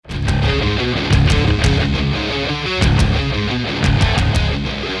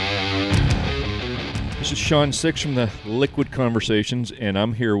Shawn SixX from the Liquid Conversations, and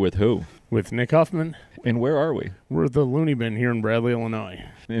I'm here with who? With Nick Huffman. And where are we? We're at the Looney bin here in Bradley, Illinois.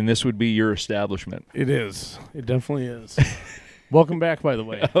 And this would be your establishment. It is. It definitely is. Welcome back, by the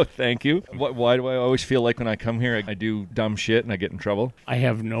way. Oh, thank you. Why do I always feel like when I come here I do dumb shit and I get in trouble? I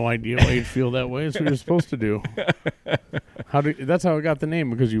have no idea why you'd feel that way. It's what you're supposed to do. That's how I got the name,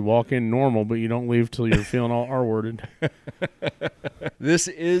 because you walk in normal, but you don't leave till you're feeling all R-worded. This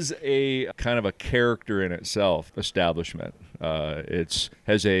is a kind of a character in itself establishment. It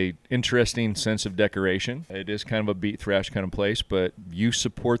has a interesting sense of decoration. It is kind of a beat thrash kind of place, but you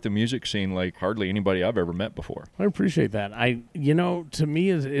support the music scene like hardly anybody I've ever met before. I appreciate that. To me,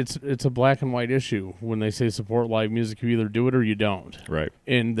 it's a black and white issue. When they say support live music, you either do it or you don't. Right.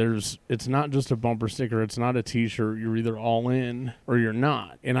 And it's not just a bumper sticker. It's not a T-shirt. You're either all in or you're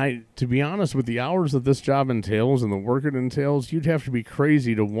not. And to be honest, with the hours that this job entails and the work it entails, you'd have to be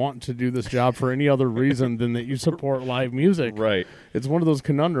crazy to want to do this job for any other reason than that you support live music. Right. It's one of those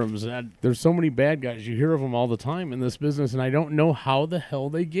conundrums. There's so many bad guys. You hear of them all the time in this business, and I don't know how the hell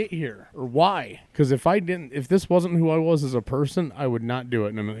they get here or why. Because if this wasn't who I was as a person, I would not do it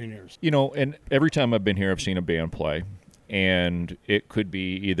in a million years. You know, and every time I've been here, I've seen a band play. And it could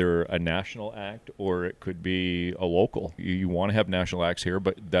be either a national act or it could be a local. You want to have national acts here,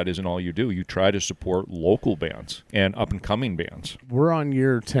 but that isn't all you do. You try to support local bands and up-and-coming bands. We're on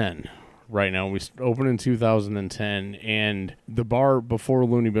year 10 right now. We opened in 2010, and the bar before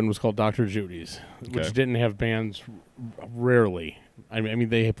Looney Bin was called Dr. Judy's, which didn't have bands rarely. I mean,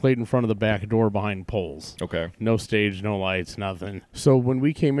 they played in front of the back door behind poles. Okay. No stage, no lights, nothing. So when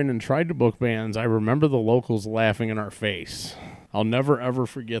we came in and tried to book bands, I remember the locals laughing in our face. I'll never, ever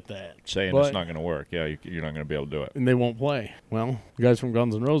forget that. Saying it's not going to work. Yeah, you're not going to be able to do it. And they won't play. Well, the guys from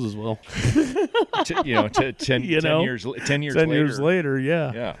Guns N' Roses will. 10 years later,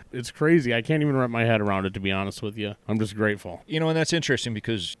 yeah. Yeah. It's crazy. I can't even wrap my head around it, to be honest with you. I'm just grateful. You know, and that's interesting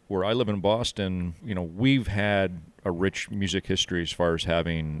because where I live in Boston, you know, we've had a rich music history as far as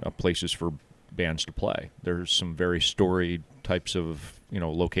having places for bands to play. There's some very storied types of,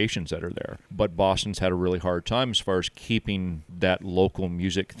 locations that are there. But Boston's had a really hard time as far as keeping that local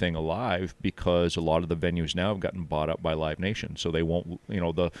music thing alive because a lot of the venues now have gotten bought up by Live Nation. So they won't,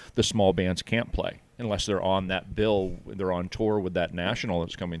 the small bands can't play unless they're on that bill, they're on tour with that national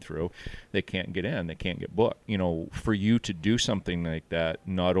that's coming through. They can't get in, they can't get booked. For you to do something like that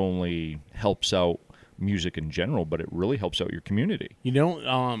not only helps out music in general, but it really helps out your community.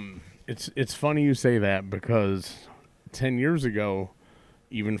 It's funny you say that because 10 years ago,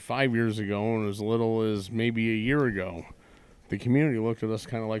 even 5 years ago, and as little as maybe a year ago, the community looked at us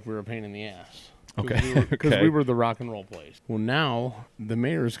kind of like we were a pain in the ass. Because we were the rock and roll place. Well, now the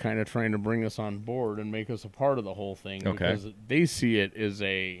mayor's kind of trying to bring us on board and make us a part of the whole thing because they see it as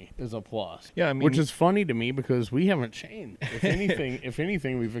a plus. Yeah, I mean, which is funny to me because we haven't changed. If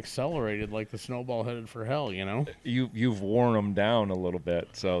anything, we've accelerated like the snowball headed for hell. You've worn them down a little bit,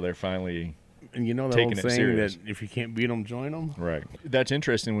 so they're finally. And you know that old saying that if you can't beat them, join them? Right. That's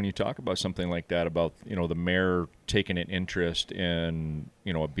interesting when you talk about something like that, about, the mayor taking an interest in,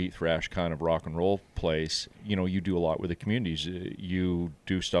 a beat thrash kind of rock and roll place. You do a lot with the communities. You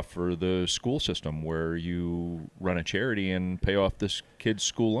do stuff for the school system where you run a charity and pay off this kid's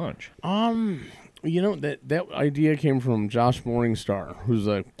school lunch. That idea came from Josh Morningstar, who's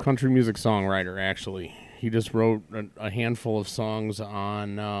a country music songwriter, actually. He just wrote a handful of songs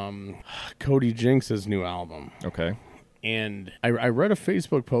on Cody Jinks's new album. Okay. And I read a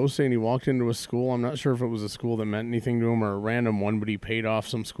Facebook post saying he walked into a school. I'm not sure if it was a school that meant anything to him or a random one, but he paid off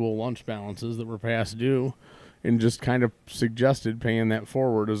some school lunch balances that were past due and just kind of suggested paying that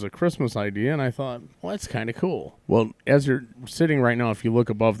forward as a Christmas idea. And I thought, well, that's kind of cool. Well, as you're sitting right now, if you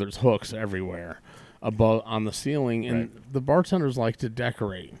look above, there's hooks everywhere above on the ceiling, and the bartenders like to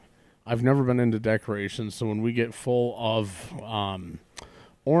decorate. I've never been into decorations, so when we get full of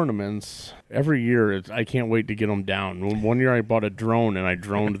ornaments, every year I can't wait to get them down. One year I bought a drone, and I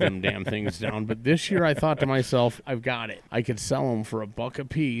droned them damn things down. But this year I thought to myself, I've got it. I could sell them for $1 a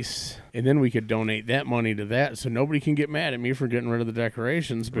piece, and then we could donate that money to that, so nobody can get mad at me for getting rid of the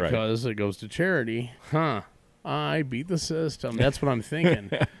decorations because it goes to charity. I beat the system. That's what I'm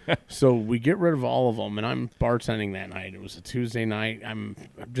thinking. So we get rid of all of them, and I'm bartending that night. It was a Tuesday night. I'm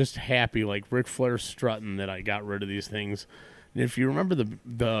just happy, like Ric Flair strutting, that I got rid of these things. And if you remember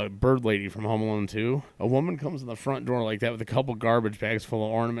the bird lady from Home Alone 2, a woman comes in the front door like that with a couple garbage bags full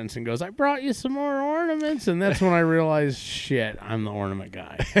of ornaments and goes, "I brought you some more ornaments." And that's when I realized, shit, I'm the ornament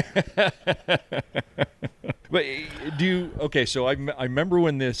guy. But so I remember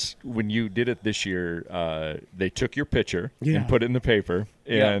when you did it this year, they took your picture and put it in the paper,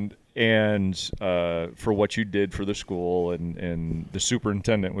 and and for what you did for the school, and the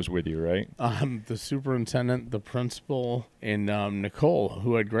superintendent was with you, right? The superintendent, the principal, and Nicole,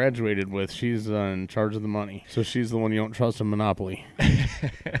 who I graduated with, she's in charge of the money. So she's the one you don't trust in Monopoly.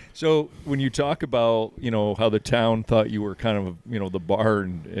 So when you talk about, how the town thought you were kind of, the bar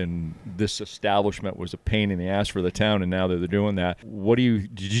and this establishment was a pain in the ass for the town, and now that they're doing that,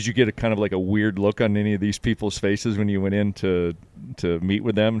 did you get a kind of like a weird look on any of these people's faces when you went in to meet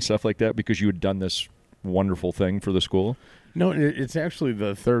with them and stuff like that, because you had done this wonderful thing for the school? No, it's actually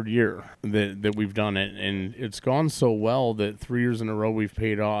the third year that we've done it, and it's gone so well that 3 years in a row we've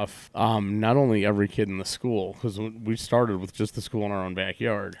paid off not only every kid in the school, because we started with just the school in our own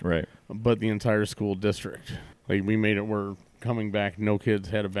backyard, right, but the entire school district. Like, we made it where coming back, no kids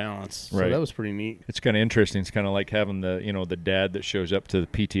had a balance. So right. that was pretty neat. It's kind of interesting. It's kind of like having the dad that shows up to the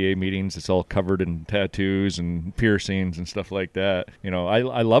PTA meetings. It's all covered in tattoos and piercings and stuff like that.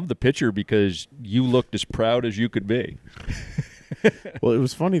 I love the picture because you looked as proud as you could be. Well, it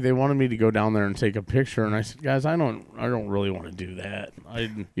was funny. They wanted me to go down there and take a picture, and I said, "Guys, I don't really want to do that."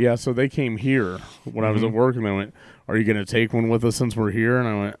 So they came here when I was at work, and they went, "Are you going to take one with us since we're here?" And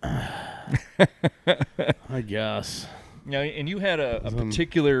I went, "I guess." Yeah, and you had a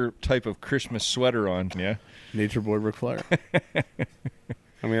particular type of Christmas sweater on, yeah? Nature Boy Ric Flair. I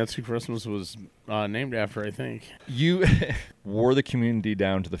mean, that's who Christmas was named after, I think. You wore the community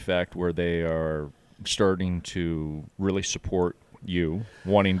down to the fact where they are starting to really support you,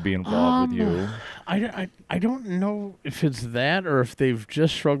 wanting to be involved with you. I don't know if it's that or if they've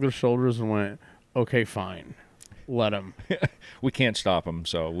just shrugged their shoulders and went, okay, fine, let them. We can't stop them,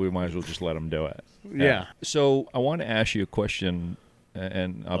 so we might as well just let them do it. Yeah. So I want to ask you a question,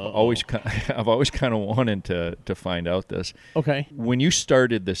 and I've always kind of wanted to find out this. Okay. When you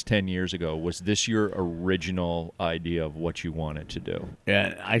started this 10 years ago, was this your original idea of what you wanted to do?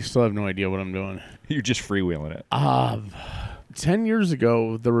 Yeah, I still have no idea what I'm doing. You're just freewheeling it. 10 years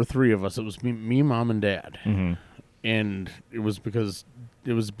ago, there were three of us. It was me, Mom, and Dad. Mm-hmm. And it was because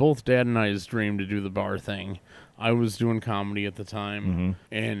it was both Dad and I's dream to do the bar thing. I was doing comedy at the time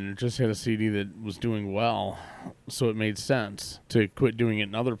and just had a CD that was doing well, so it made sense to quit doing it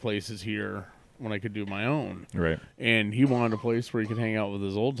in other places here when I could do my own. Right. And he wanted a place where he could hang out with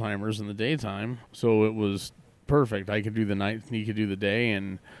his old timers in the daytime, so it was perfect. I could do the night, and he could do the day,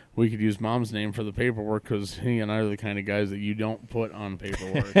 and we could use Mom's name for the paperwork because he and I are the kind of guys that you don't put on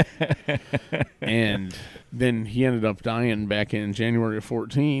paperwork. And then he ended up dying back in January of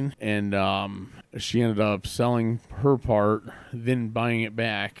 14, and she ended up selling her part, then buying it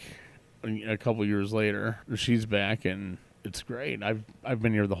back a couple years later. She's back, and it's great. I've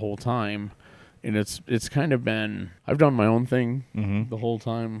been here the whole time. And it's kind of been, I've done my own thing the whole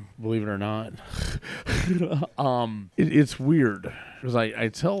time, believe it or not. It's weird because I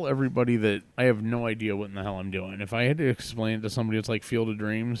tell everybody that I have no idea what in the hell I'm doing. If I had to explain it to somebody, it's like Field of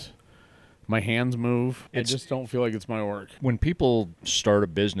Dreams. My hands move. I just don't feel like it's my work. When people start a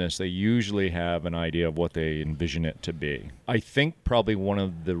business, they usually have an idea of what they envision it to be. I think probably one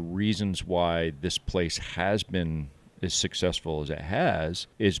of the reasons why this place has been as successful as it has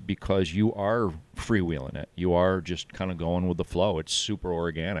is because you are freewheeling it. You are just kind of going with the flow. It's super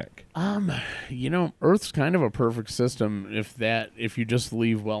organic. Earth's kind of a perfect system if you just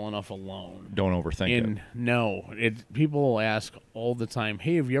leave well enough alone. Don't overthink it. No, people will ask all the time,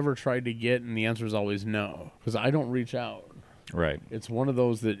 hey, have you ever tried to get, and the answer is always no, because I don't reach out. Right. It's one of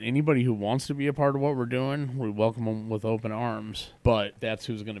those that anybody who wants to be a part of what we're doing, we welcome them with open arms. But that's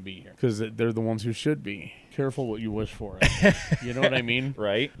who's going to be here because they're the ones who should be. Careful what you wish for. You know what I mean?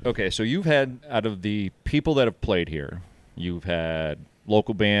 Right. Okay, so you've had, out of the people that have played here, you've had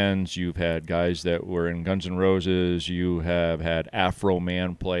local bands, you've had guys that were in Guns N' Roses, you have had Afro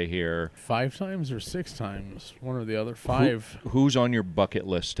Man play here. 5 times or 6 times? One or the other. 5. Who's on your bucket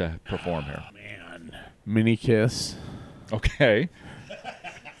list to perform here? Oh, man. Mini Kiss. Okay.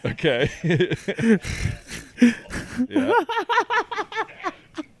 Okay. Yeah.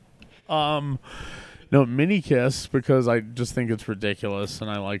 No, Mini Kiss, because I just think it's ridiculous, and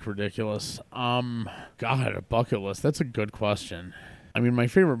I like ridiculous. God, a bucket list. That's a good question. I mean, my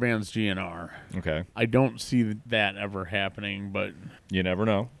favorite band's GNR. Okay. I don't see that ever happening, but you never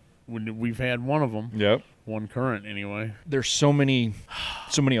know. We've had one of them. Yep. One current, anyway. There's so many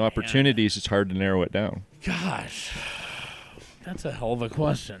opportunities, it's hard to narrow it down. Gosh. That's a hell of a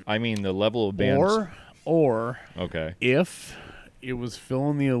question. I mean, the level of bands. Or okay. If it was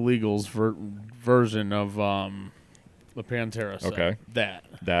Phil and the Illegals version of the Pantera set. Okay. That?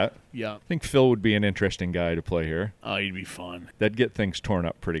 Yeah. I think Phil would be an interesting guy to play here. Oh, he'd be fun. That'd get things torn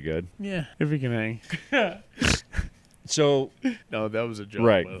up pretty good. Yeah, if he can hang. So No, that was a joke.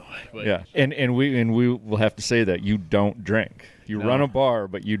 right, By the way, but yeah, and we will have to say that you don't drink. You run a bar,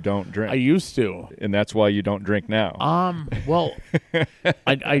 but you don't drink. I used to. And that's why you don't drink now. Well,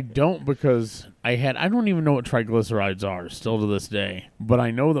 I don't because I don't even know what triglycerides are still to this day. But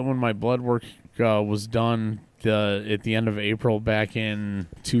I know that when my blood work was done at the end of April back in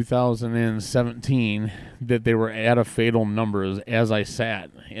 2017, that they were at a fatal number as I sat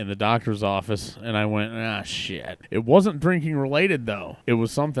in the doctor's office, and I went, shit. It wasn't drinking related though. It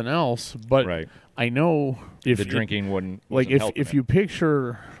was something else. But right. I know if the drinking wouldn't like help if you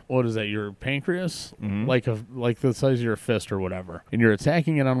picture, what is that, your pancreas, like the size of your fist or whatever, and you're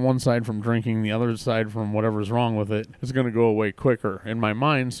attacking it on one side from drinking, the other side from whatever's wrong with it, it's going to go away quicker in my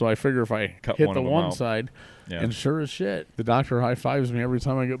mind. So I figure if I hit the one side, and sure as shit, the doctor high fives me every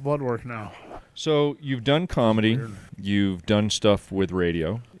time I get blood work now. So you've done comedy, you've done stuff with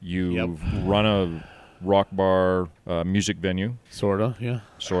radio, you've run a rock bar, music venue, Sorta, yeah.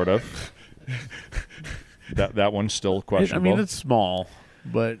 Sort of. That one's still questionable. I mean, it's small,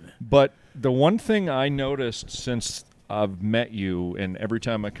 but the one thing I noticed since I've met you, and every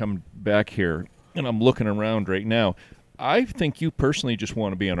time I come back here, and I'm looking around right now, I think you personally just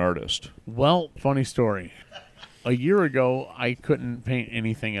want to be an artist. Well, funny story. A year ago, I couldn't paint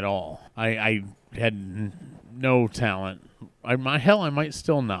anything at all. I had no talent. I might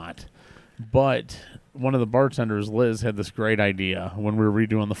still not. But one of the bartenders, Liz, had this great idea when we were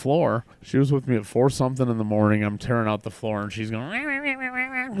redoing the floor. She was with me at 4-something in the morning. I'm tearing out the floor, and she's going,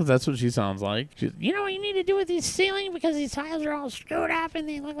 because that's what she sounds like. You know what you need to do with these ceiling, because these tiles are all screwed up and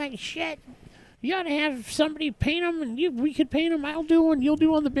they look like shit. You ought to have somebody paint them, and we could paint them. I'll do one. You'll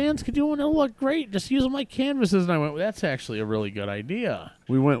do one. The bands could do one. It'll look great. Just use them like canvases. And I went, well, that's actually a really good idea.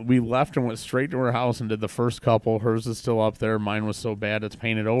 We left and went straight to her house and did the first couple. Hers is still up there. Mine was so bad it's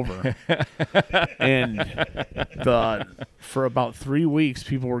painted over. And for about 3 weeks,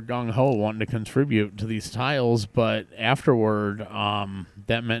 people were gung-ho wanting to contribute to these tiles. But afterward,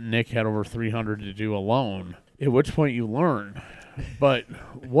 that meant Nick had over 300 to do alone, at which point you learn. But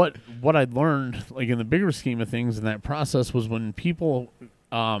what I'd learned, like in the bigger scheme of things in that process, was when people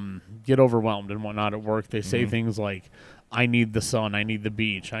get overwhelmed and whatnot at work, they say things like, I need the sun, I need the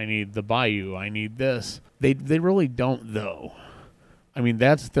beach, I need the bayou, I need this. They really don't, though. I mean,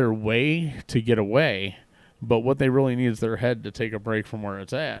 that's their way to get away, but what they really need is their head to take a break from where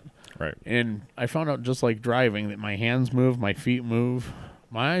it's at. Right. And I found out, just like driving, that my hands move, my feet move,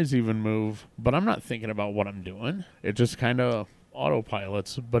 my eyes even move, but I'm not thinking about what I'm doing. It just kind of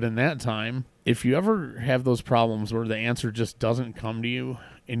autopilots. But in that time, if you ever have those problems where the answer just doesn't come to you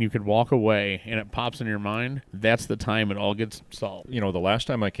and you could walk away and it pops in your mind, that's the time it all gets solved. You know, the last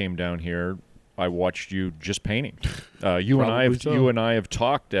time I came down here, I watched you just painting. You and I have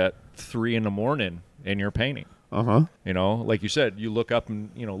talked at 3 a.m. and you're painting. You know, like you said, you look up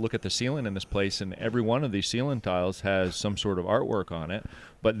and, look at the ceiling in this place, and every one of these ceiling tiles has some sort of artwork on it.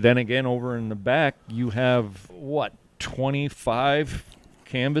 But then again, over in the back, you have, 25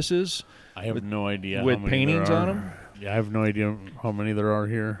 canvases? I have no idea. With paintings on them? Yeah, I have no idea how many there are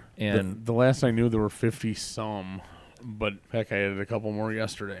here. And the last I knew, there were 50-some. But, heck, I added a couple more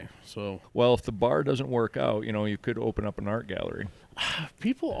yesterday. So, well, if the bar doesn't work out, you could open up an art gallery.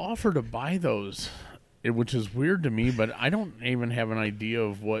 People offer to buy those, which is weird to me, but I don't even have an idea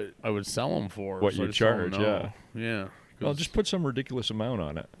of what I would sell them for. What you charge, yeah. Yeah. Well, just put some ridiculous amount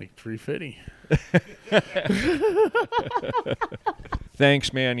on it. Like $350.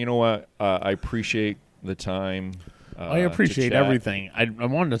 Thanks, man. You know what? I appreciate the time. I appreciate everything. I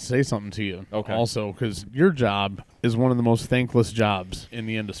wanted to say something to you also, because your job is one of the most thankless jobs in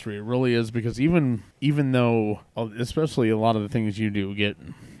the industry. It really is, because even though, especially a lot of the things you do get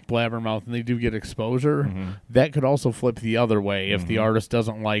blabbermouth and they do get exposure, that could also flip the other way if the artist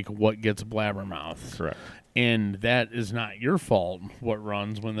doesn't like what gets blabbermouth. Correct. And that is not your fault, what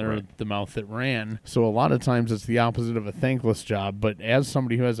runs when they're the mouth that ran. So a lot of times it's the opposite of a thankless job. But as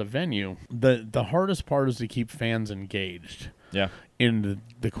somebody who has a venue, the hardest part is to keep fans engaged. Yeah. And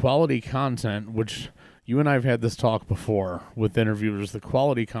the quality content, which you and I have had this talk before with interviewers, the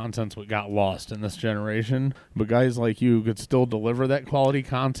quality content's what got lost in this generation. But guys like you could still deliver that quality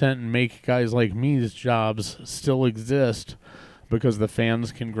content and make guys like me's jobs still exist, because the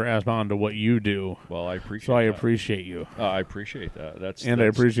fans can grasp onto what you do. Well, I appreciate that. So I appreciate you. I appreciate that. I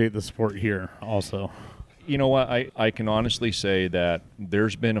appreciate the support here also. You know what? I can honestly say that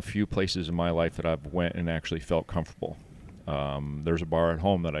there's been a few places in my life that I've went and actually felt comfortable. There's a bar at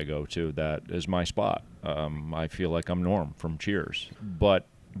home that I go to that is my spot. I feel like I'm Norm from Cheers. But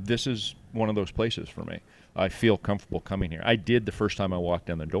this is one of those places for me. I feel comfortable coming here. I did the first time I walked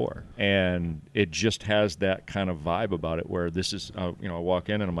in the door, and it just has that kind of vibe about it where this is, I walk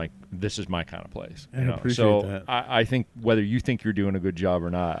in and I'm like, this is my kind of place. I appreciate that. I think whether you think you're doing a good job or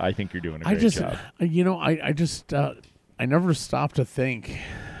not, I think you're doing a great job. I never stop to think.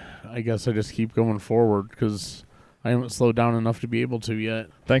 I guess I just keep going forward because I haven't slowed down enough to be able to yet.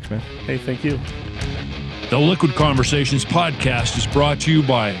 Thanks, man. Hey, thank you. The Liquid Conversations podcast is brought to you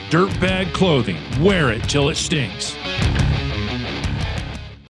by DIRTBAG Clothing. Wear it till it stinks.